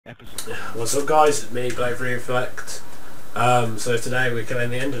What's up guys, it's me, Blake Reflect. So today we're killing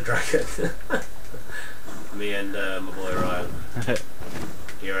the Ender Dragon. Me and my boy Ryan.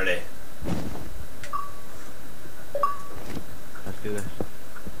 You ready? Let's do this.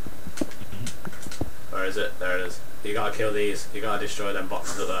 Where is it? There it is. You gotta kill these, you gotta destroy them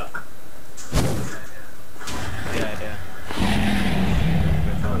boxes up there. Yeah.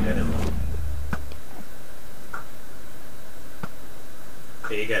 I can't get him.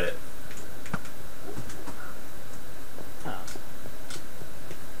 Can you get it? Oh.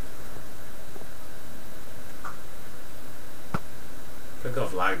 I think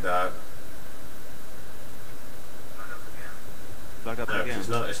I've lagged out. Back up No, again.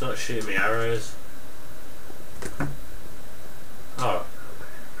 it's not shooting me arrows. Oh.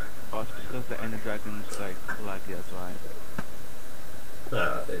 Oh, it's because the Ender Dragon's like laggy, that's why.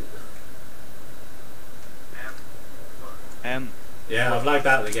 No. Yeah, I've lagged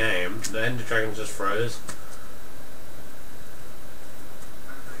out of the game. The Ender Dragon just froze.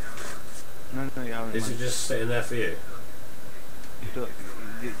 No, you haven't. Is it just sitting there for you? You're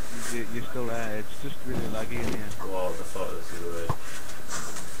still there. It's just really laggy in here. Whoa, the fuck, this is weird.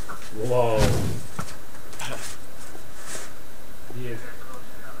 Whoa. You.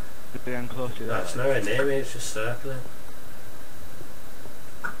 You're getting close to No, that. it's nowhere near me, it's just circling.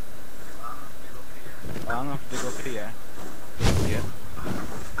 I'm gonna have to dig up here. Yeah.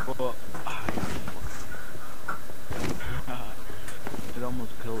 But it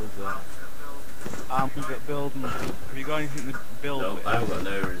almost killed us there. I'm gonna get building. Have you got anything to build No, with? I haven't got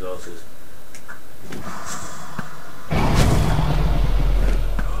no resources. Can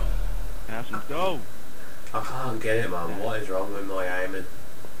I have some dough? I can't get it, man. What is wrong with my aiming?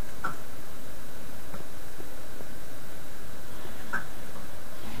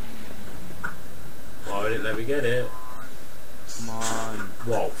 Why would it let me get it? Come on.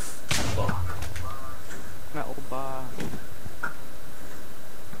 Whoa. Fuck. Metal bar.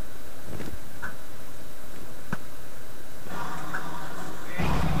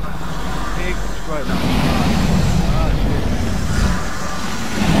 Big destroy that.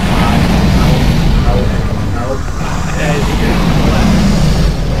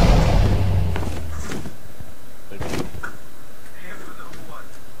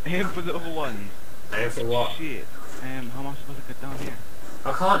 Aim for the other one. Aim for what? Shit. How am I supposed to get down here?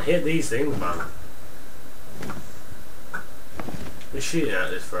 I can't hit these things, man. Been shooting at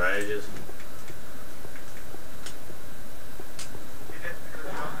this for ages.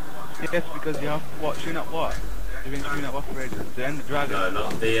 Yes, because you have what? Shooting at what? You've been shooting at what for ages? The Ender Dragon? No,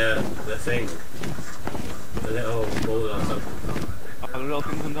 not the thing. The little ball on top. Oh, the little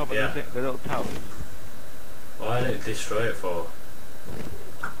things on top of the little towers. Why did it destroy it for?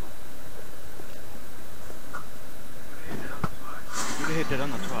 You can hit that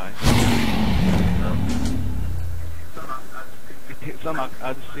on the twice. It hit some,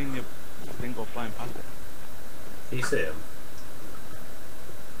 I just seen your thing go flying past it. Can you see him?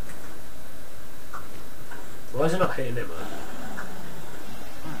 Why is it not hitting him, man?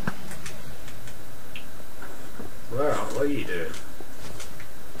 What are you doing?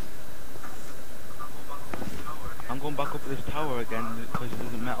 I'm going back up to this tower again because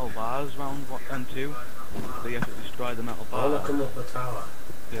there's metal bars round 1 and 2. So you have to destroy the metal bar. Oh, look, come up the tower.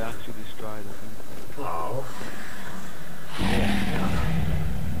 They actually destroyed, I think. Oh.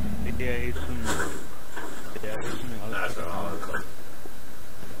 Yeah, it's some. Yeah, it's something else. That's alright, I'll come.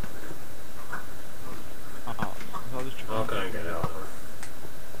 I'll go and get it out.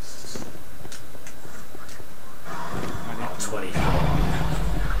 24.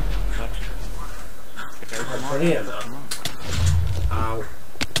 Put it in there. Ow.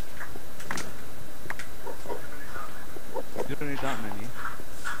 You don't need that many.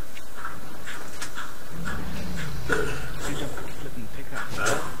 Use your flipping pickaxe.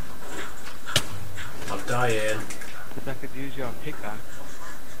 I'm dying. If I could use your pickaxe.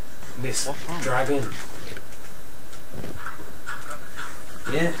 This What's wrong? dragon.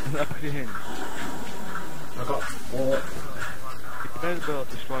 Yeah. That could hit. I got 4. You better be able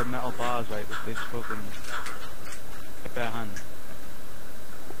to destroy metal bars right with this fucking bare hand.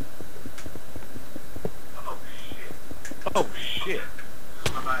 Oh shit!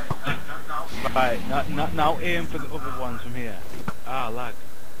 Right, now aim for the other ones from here. Ah, lag.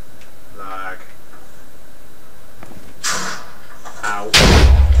 Lag. Ow.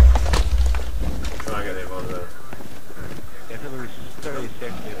 Try and get the other one though. Yeah, it's 36. I'm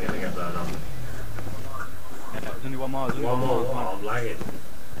gonna get burned up. Yeah, there's only one more. There's only One more, one more. I'm lagging.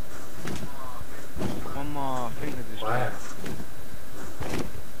 One more thing to destroy. Where?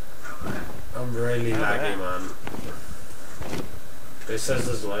 I'm really laggy, man. It says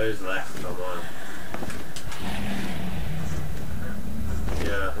there's loads left on mine.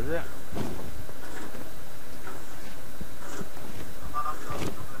 Yeah. Is it?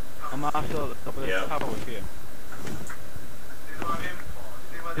 I'm after the top of the tower with you.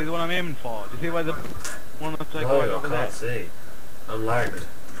 See the one I'm aiming for? Do you see where the one that's like right over there? I can't see. I'm lagged.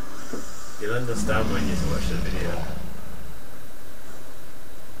 You'll understand when you watch the video.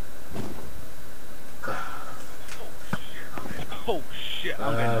 Oh shit,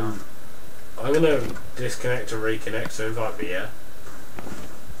 I'm gonna disconnect and reconnect, so invite me, yeah?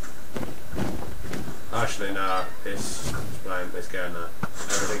 Actually, no, it's playing, it's going now.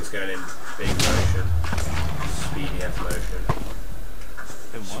 Everything's going in big motion. Speedy F motion.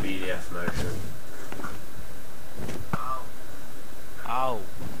 Speedy F motion. Ow.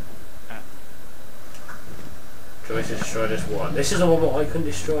 Can we destroy this one? This is the one that I couldn't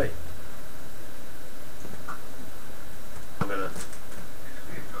destroy. I'm gonna...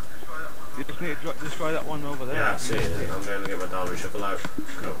 You just need to destroy that one over there. Yeah, I see it. I'm going to get my diamond shuffle out.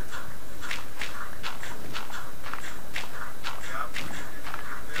 Go.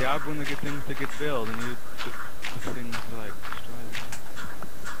 Yeah, I'm gonna get things to get built and you get things to like destroy them.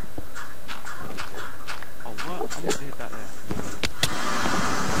 Oh what? I need to hit that there.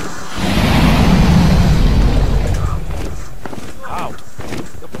 Ow!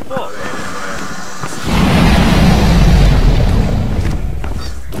 The fuck?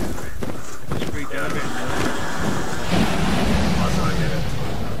 Just freak out a bit.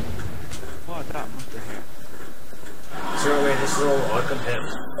 What? That must have hit. See what I mean? This is all I can hit.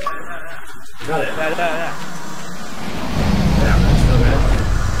 You got it? There. Yeah, that's still good.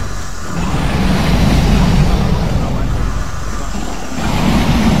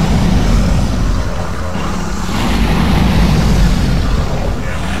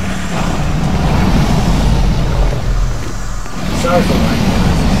 Sorry for my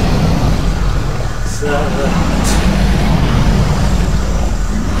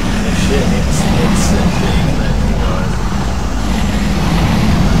shit, it's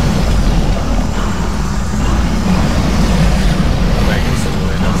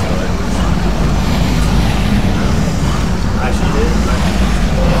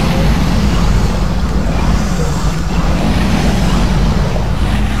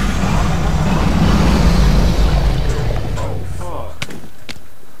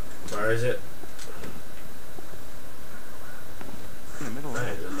Where is it? In the middle.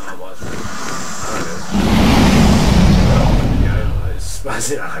 Right, no, I was. Yeah, it's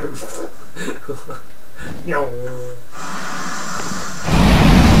spazzing out. No.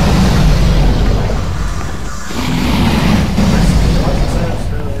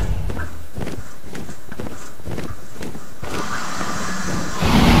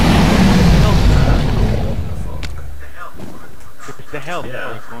 The health is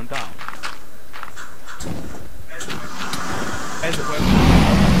going down. As it went.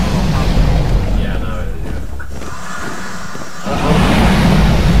 Yeah, no, yeah.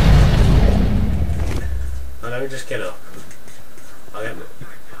 Oh, let me just get up. I'll get it.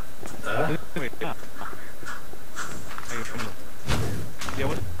 Yeah,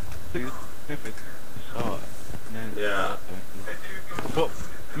 what? Oh, yeah. But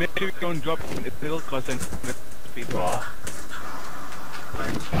make sure you don't drop in the middle because then people. What?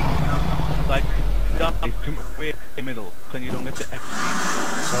 Like, that is too much way in the middle, then you don't get the XP.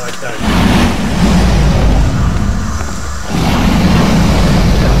 So I don't.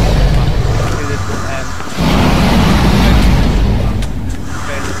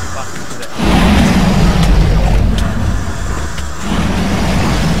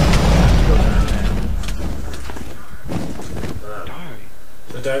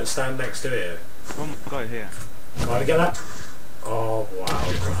 So don't stand next to it. One guy here. Gotta get that. Oh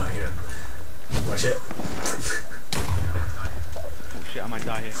wow, Brian. Watch it. Oh shit, I might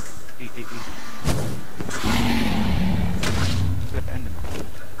die here. Eat. Let the end of it.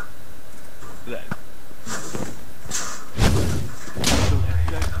 Let.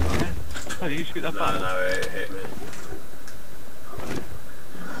 Oh, did you shoot that back? No, it hit me.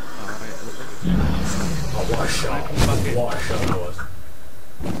 Oh, what a shot. What a shot that was.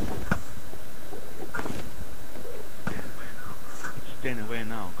 Staying away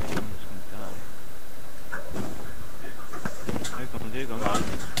now, because I'm just gonna die. There you go.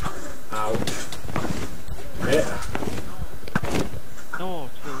 Ouch. Yeah. No,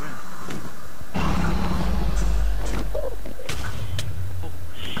 it's still in. Oh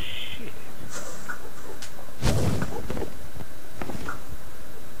shit.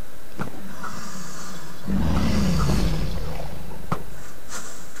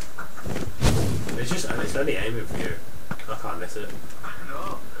 It's only aiming for you. I can't miss it.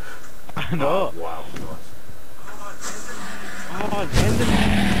 No. Oh, wow, nice. Oh, the enemy.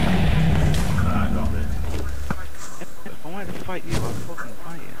 Got me. If I wanted to fight you, I'd fucking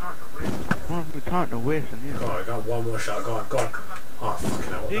fight you. I want to be time to waste on you. God, I got one more shot. Go on, go on. Oh,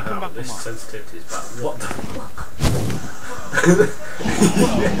 fucking hell, what You the come hell? back This from what? sensitivity is bad. What the fuck?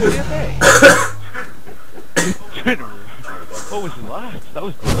 What was the last? That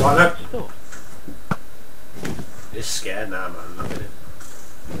was Right, good look. stuff. It's scared now, man. Look at it.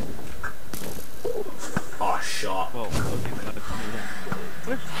 Oh, shot. Well, okay,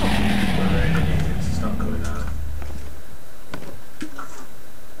 let's I really need it to stop coming out.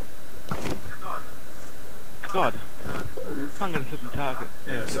 God. I'm gonna flip and target.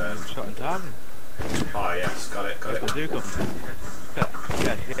 Yeah, so. Shot and target. Oh, yes, got it, got it. I do come.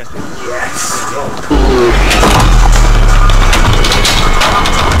 Yes, yes. Yes! Go.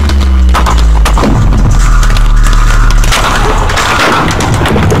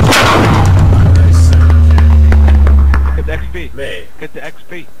 Get the XP. Me? Get the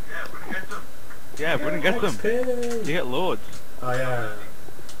XP. Yeah, we didn't get them. You get loads. Oh, yeah.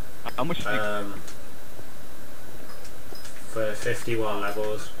 How much? For 51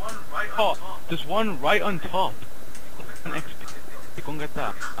 levels. Oh, there's one right on top. An XP. Go and get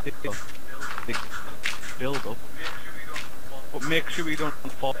that. They build up. But make sure we don't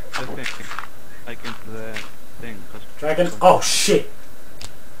fall the thing. Like into the thing. Dragon. Oh, shit!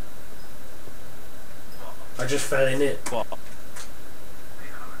 I just fell in it. What?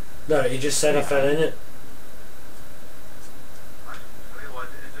 No, he just said I fell in it.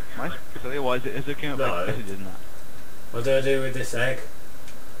 Otherwise, it is a game of No. messages and that. What do I do with this egg?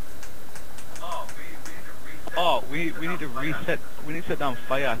 Oh, we need to reset. We need to set down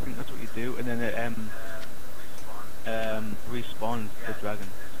fire. I think that's what you do, and then it respawns the dragon.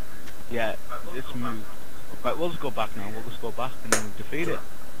 Yeah, it's moved. Right, we'll just go back now. We'll just go back and then defeat it.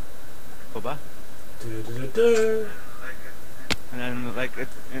 Go back. Do. And then like it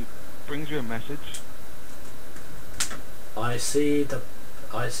brings you a message. I see the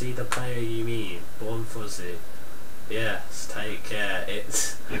player you mean. Born Fuzzy. Yes, take care.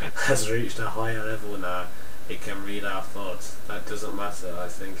 It has reached a higher level now. It can read our thoughts. That doesn't matter. I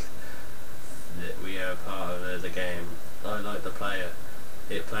think that we are part of the game. I like the player.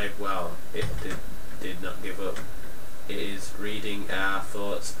 It played well. It did not give up. It is reading our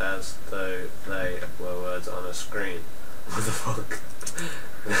thoughts as though they were words on a screen. What the fuck?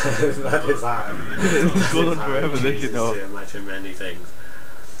 That is how. It's going on forever, this you know. To imagine many things.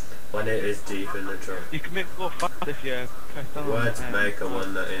 When it is deep in the trunk. You can make it go fast if you press down Words on make a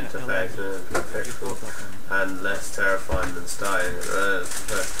wonder interface perfectful and less terrifying than starting.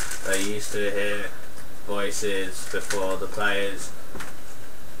 I used to hear voices before the players.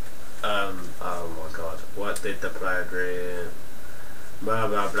 Oh my god, what did the player dream? Blah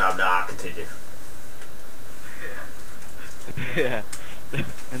blah blah blah, continue. Yeah.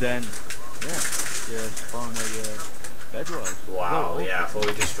 And then, yeah, you spawn where your bed was. Wow, yeah, I thought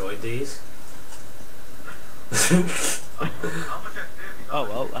we destroyed these. Oh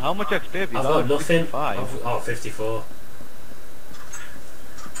well, how much XP have you I've got? got nothing. 55. 54.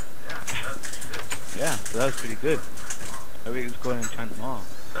 Yeah, so that was pretty good. Maybe we just go and enchant more.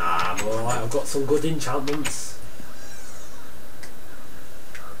 Nah, I'm alright, I've got some good enchantments.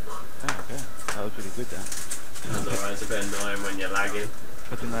 Yeah, okay. That was pretty good then. That's alright, it's a bit annoying when you're lagging.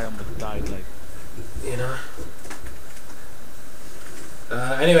 But then I almost died, like. You know.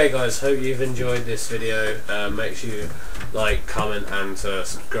 Anyway guys, hope you've enjoyed this video. Make sure you like, comment and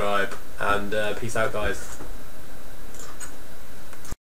subscribe, and peace out guys.